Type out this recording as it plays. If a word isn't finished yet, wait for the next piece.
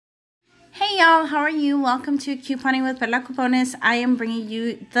y'all, how are you? Welcome to Couponing with Perla Cupones. I am bringing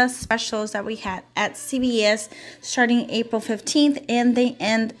you the specials that we had at CVS starting April 15th and they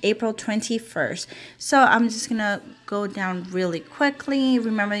end April 21st. So I'm just gonna go down really quickly.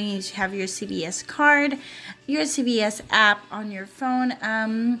 Remember, you need to have your CVS card, your CVS app on your phone,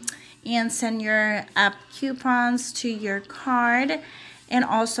 and send your app coupons to your card. And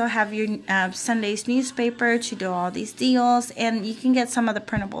also have your Sunday's newspaper to do all these deals. And you can get some of the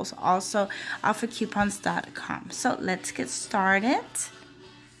printables also off of coupons.com. So let's get started.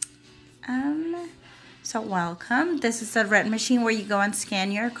 So welcome. This is the red machine where you go and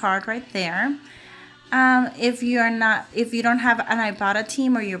scan your card right there. If you don't have an Ibotta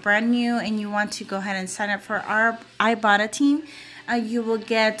team or you're brand new and you want to go ahead and sign up for our Ibotta team, you will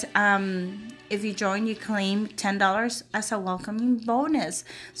get if you join, you claim $10 as a welcoming bonus.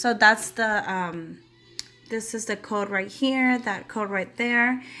 So that's the this is the code right here, that code right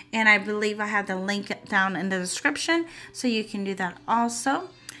there, and I believe I have the link down in the description, so you can do that also.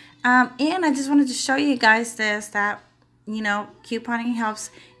 And I just wanted to show you guys that you know, couponing helps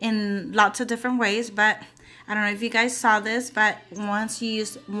in lots of different ways, but I don't know if you guys saw this, but once you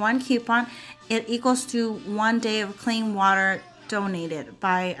use one coupon, it equals to 1 day of clean water donated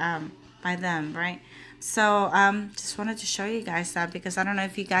by them, right? So just wanted to show you guys that, because I don't know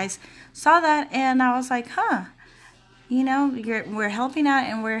if you guys saw that, and I was like, you know, we're helping out,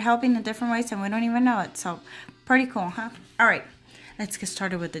 and we're helping in different ways, and we don't even know it. So pretty cool, huh? All right, let's get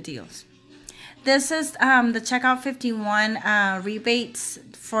started with the deals. This is the checkout 51 rebates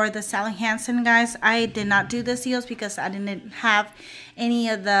for the Sally Hansen, guys. I did not do this deals because I didn't have any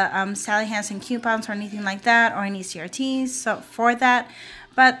of the Sally Hansen coupons or anything like that, or any CRTs so for that.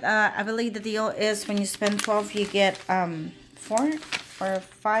 But I believe the deal is when you spend 12, you get $4 or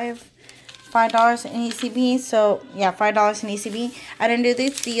 $5 in ECB. So yeah, $5 in ECB. I didn't do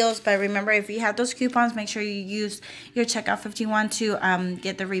these deals, but remember, if you have those coupons, make sure you use your checkout 51 to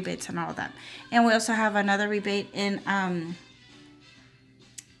get the rebates and all that. And we also have another rebate in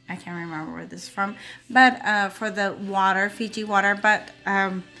I can't remember where this is from, but for the water, Fiji water, but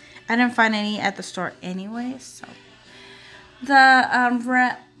I didn't find any at the store anyway. So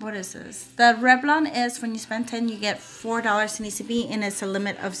the what is this? The Revlon is when you spend 10, you get $4 in ECB, and it's a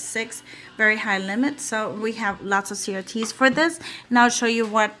limit of 6, very high limit. So we have lots of CRTs for this, and I'll show you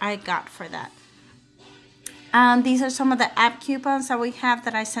what I got for that. These are some of the app coupons that we have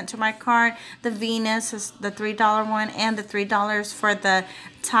that I sent to my card. The Venus is the $3 one, and the $3 for the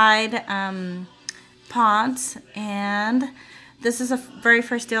Tide pods. And this is the very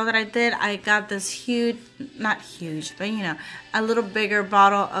first deal that I did. I got this huge, not huge, but you know, a little bigger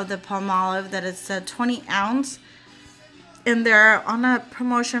bottle of the Palmolive that is a 20 ounce. And they're on a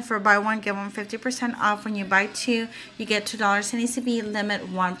promotion for buy one, get one 50% off. When you buy 2, you get $2 in ECB,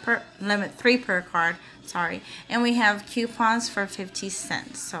 limit 3 per card, sorry. And we have coupons for 50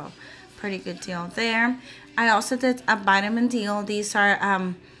 cents, so pretty good deal there. I also did a vitamin deal. These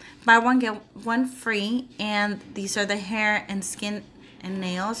are buy one, get one free, and these are the hair and skin and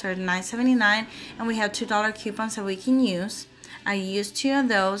nails are $9.79, and we have $2 coupons that we can use. I used 2 of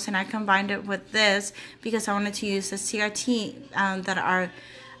those, and I combined it with this because I wanted to use the CRT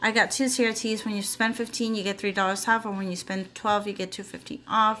I got 2 CRTs. When you spend 15, you get $3 off, and when you spend 12, you get $2.50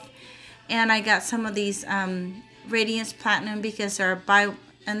 off. And I got some of these Radiance Platinum because they're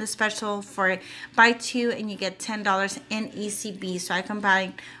and the special for buy 2 and you get $10 in ECB. So I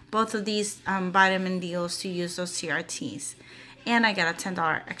combined both of these vitamin deals to use those CRTs, and I got a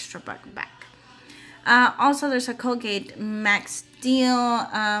 $10 extra buck back. Also, there's a Colgate Max deal.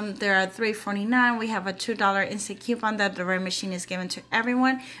 There are $3.49. We have a $2 instant coupon that the red machine is given to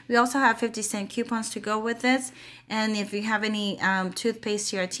everyone. We also have 50-cent coupons to go with this. And if you have any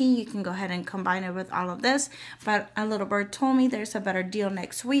toothpaste CRT, you can go ahead and combine it with all of this. But a little bird told me there's a better deal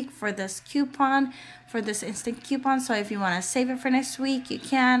next week for this coupon, for this instant coupon. So if you want to save it for next week, you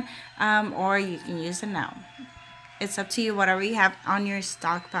can, or you can use it now. It's up to you, whatever you have on your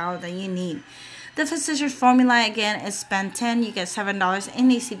stockpile that you need. The Physicians Formula, again, is spend 10, you get $7 in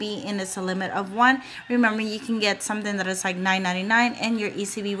ECB, and it's a limit of 1. Remember, you can get something that is like $9.99, and your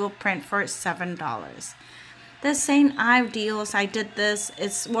ECB will print for $7. The St. Ives deals, I did this.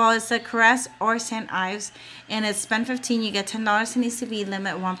 It's the Caress or St. Ives, and it's spend 15, you get $10 in ECB,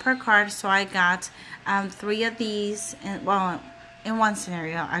 limit 1 per card. So I got 3 of these, and well, in one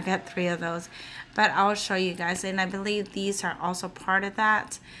scenario, I got 3 of those, but I'll show you guys, and I believe these are also part of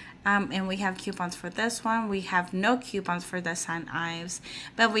that. And we have coupons for this one. We have no coupons for the St. Ives,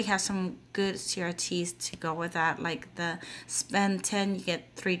 but we have some good CRTs to go with that, like the spend 10, you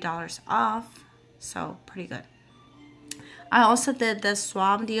get $3 off. So pretty good. I also did the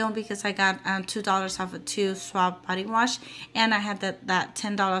swab deal because I got $2 off of 2 swab body wash, and I had that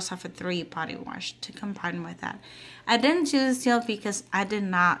 $10 off of 3 body wash to combine with that. I didn't do this deal because I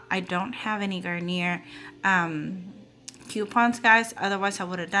don't have any Garnier coupons, guys. Otherwise I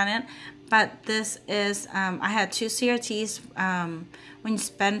would have done it. But this is I had 2 CRTs. When you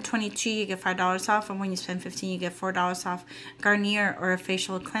spend $22 you get $5 off, and when you spend $15 you get $4 off Garnier or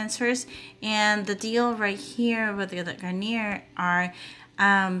facial cleansers. And the deal right here with the Garnier are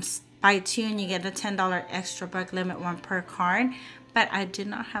buy 2 and you get a $10 extra buck limit, 1 per card. But I did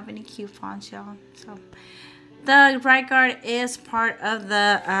not have any coupons, y'all. So the Right Guard is part of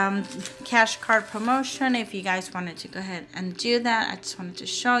the cash card promotion. If you guys wanted to go ahead and do that, I just wanted to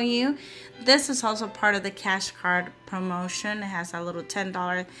show you. This is also part of the cash card promotion. It has a little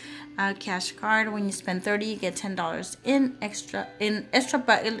 $10 cash card. When you spend $30, you get $10 in extra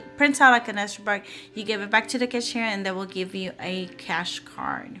buck. It prints out like an extra buck. You give it back to the cashier, and they will give you a cash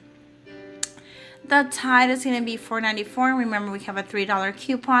card. The Tide is going to be $4.94. Remember, we have a $3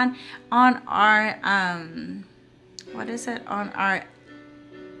 coupon on our on our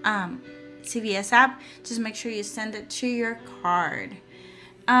CVS app. Just make sure you send it to your card.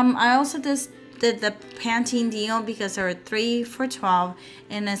 I also just did the Pantene deal because there were 3 for $12,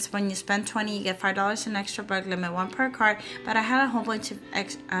 and it's when you spend $20 you get $5 in extra buck limit, 1 per card. But I had a whole bunch of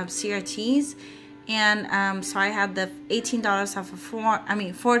CRTs, and so I had the $18 off of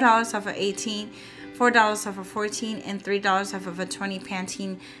 $4 off of 18, $4 off of 14, and $3 off of a 20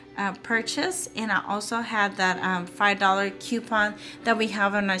 Pantene purchase. And I also had that $5 coupon that we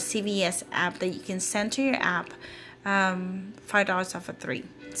have on our CVS app that you can send to your app, $5 off of 3.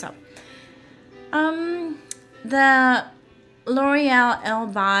 So the L'Oreal El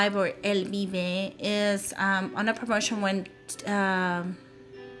Vibe or El Vive is on a promotion when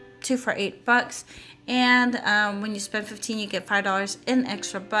 2 for $8, and when you spend $15 you get $5 in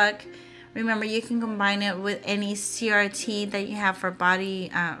extra buck. Remember, you can combine it with any CRT that you have for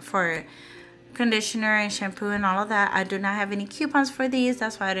body for conditioner and shampoo and all of that. I do not have any coupons for these,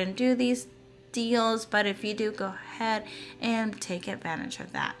 that's why I didn't do these deals, but if you do, go ahead and take advantage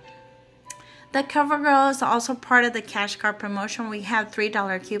of that. The CoverGirl is also part of the cash card promotion. We have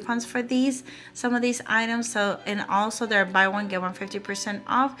 $3 coupons for some of these items. So, and also they're buy one get one 50%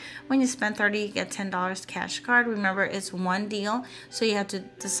 off. When you spend $30, you get $10 cash card. Remember, it's one deal, so you have to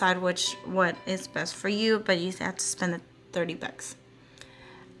decide what is best for you, but you have to spend the $30.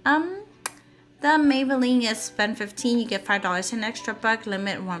 The Maybelline is spend $15, you get $5 in extra buck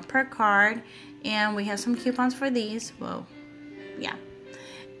limit, 1 per card, and we have some coupons for these. Whoa, yeah,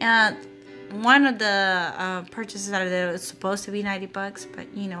 and one of the purchases out of there was supposed to be $90,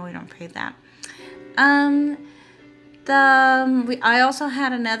 but you know we don't pay that. I also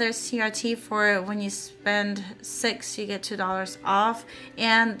had another CRT for when you spend $6 you get $2 off,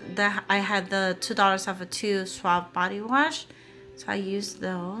 and I had the $2 off of 2 Suave body wash, so I used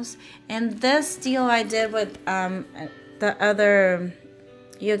those. And this deal I did with the other,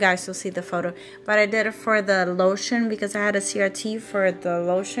 you guys will see the photo, but I did it for the lotion because I had a CRT for the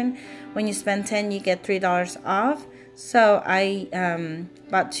lotion. When you spend $10 you get $3 off. So I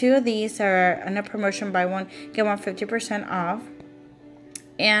bought 2 of these that are on a promotion, buy one get one 50% off.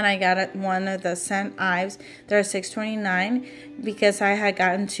 And I got one of the St. Ives. They're $6.29 because I had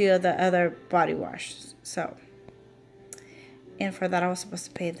gotten 2 of the other body washes. So, and for that I was supposed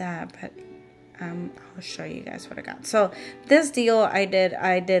to pay that, but I'll show you guys what I got. So this deal I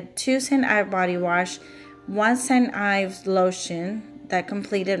did 2 St. Ives body wash, 1 St. Ives lotion. That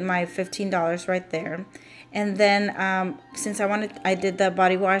completed my $15 right there. And then since I did the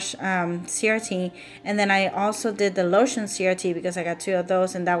body wash CRT, and then I also did the lotion CRT because I got 2 of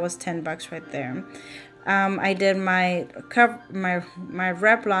those, and that was $10 right there. I did my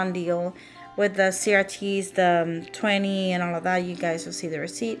Revlon deal with the CRTs, the 20 and all of that. You guys will see the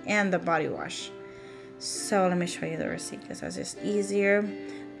receipt and the body wash. So let me show you the receipt because that's just easier.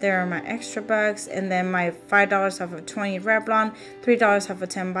 There are my extra bucks, and then my $5 off of 20 Revlon, $3 off of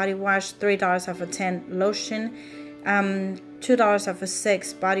 10 body wash, $3 off of 10 lotion, $2 off of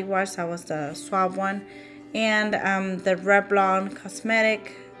 6 body wash. That was the Suave one, and the Revlon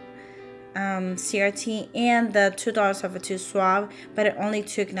cosmetic CRT, and the $2 off of 2 Suave, but it only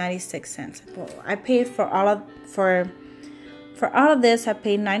took 96 cents. Well, I paid for all of this. I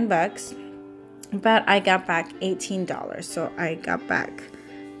paid $9, but I got back $18. So I got back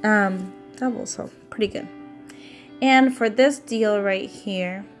double, so pretty good. And for this deal right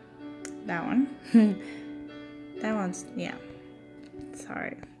here, that one that one's, yeah,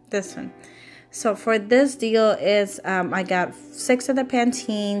 sorry, this one. So for this deal is I got 6 of the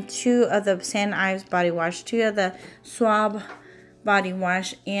Pantene, 2 of the St. Ives body wash, 2 of the Swab body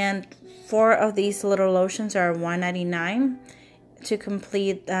wash, and 4 of these little lotions are $1.99 to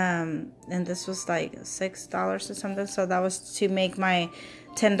complete. And this was like $6 or something. So that was to make my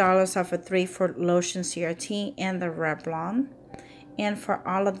 $10 off of 3 for lotion CRT and the Revlon. And for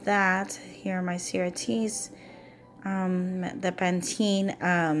all of that, here are my CRTs. The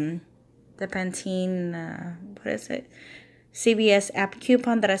Pantene. What is it? CVS app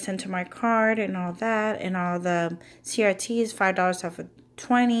coupon that I sent to my card and all that. And all the CRTs, $5 off of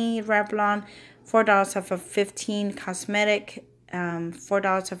 20 Revlon, $4 off of 15 cosmetic, $4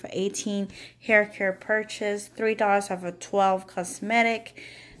 off of 18 hair care purchase, $3 off of 12 cosmetic,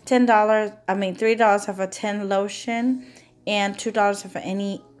 $3 off of 10 lotion, and $2 off of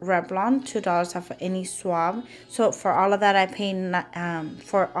any Revlon, $2 off of any Swab. So for all of that, I paid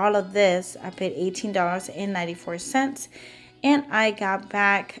for all of this, I paid $18.94, and I got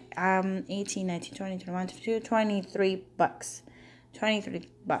back 18, 19, 20, 21, 22, 23 bucks. 23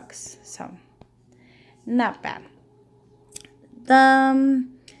 bucks. So not bad.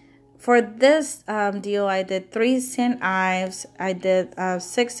 For this deal, I did 3 St. Ives, I did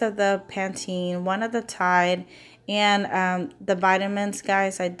 6 of the Pantene, 1 of the Tide, and the vitamins,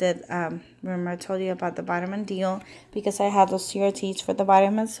 guys. I did remember I told you about the vitamin deal because I had those CRTs for the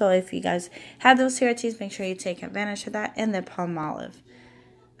vitamins. So if you guys have those CRTs, make sure you take advantage of that. And the Palmolive.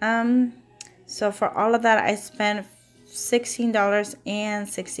 So for all of that, I spent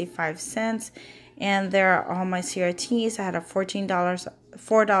 $16.65, and there are all my CRTs. I had a $4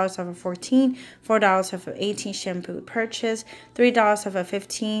 off of 14, $4 off of 18 shampoo purchase, $3 off of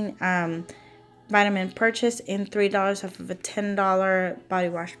 15 vitamin purchase, and $3 off of a $10 body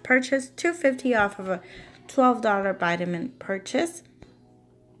wash purchase, $2.50 off of a $12 vitamin purchase.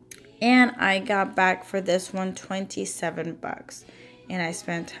 And I got back for this one 27 bucks. And I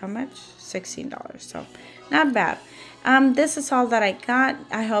spent how much? $16. So not bad. This is all that I got.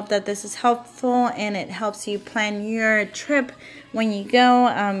 I hope that this is helpful and it helps you plan your trip when you go.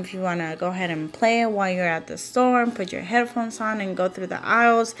 If you want to go ahead and play it while you're at the store, and put your headphones on and go through the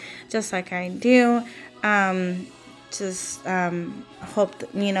aisles just like I do. Hope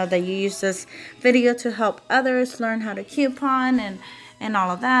that, that you use this video to help others learn how to coupon and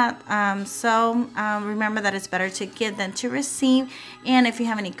all of that. Remember that it's better to give than to receive. And if you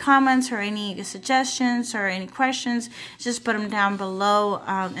have any comments or any suggestions or any questions, just put them down below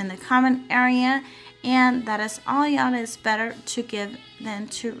in the comment area. And that is all, y'all. It's better to give than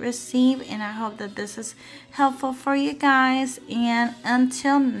to receive. And I hope that this is helpful for you guys. And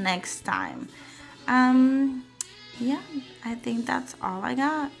until next time, yeah, I think that's all I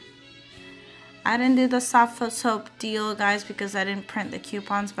got. I didn't do the soft soap deal, guys, because I didn't print the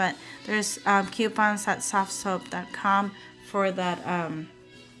coupons, but there's coupons at softsoap.com for that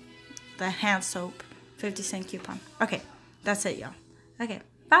the hand soap 50-cent coupon. Okay, that's it, y'all. Okay,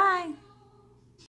 bye.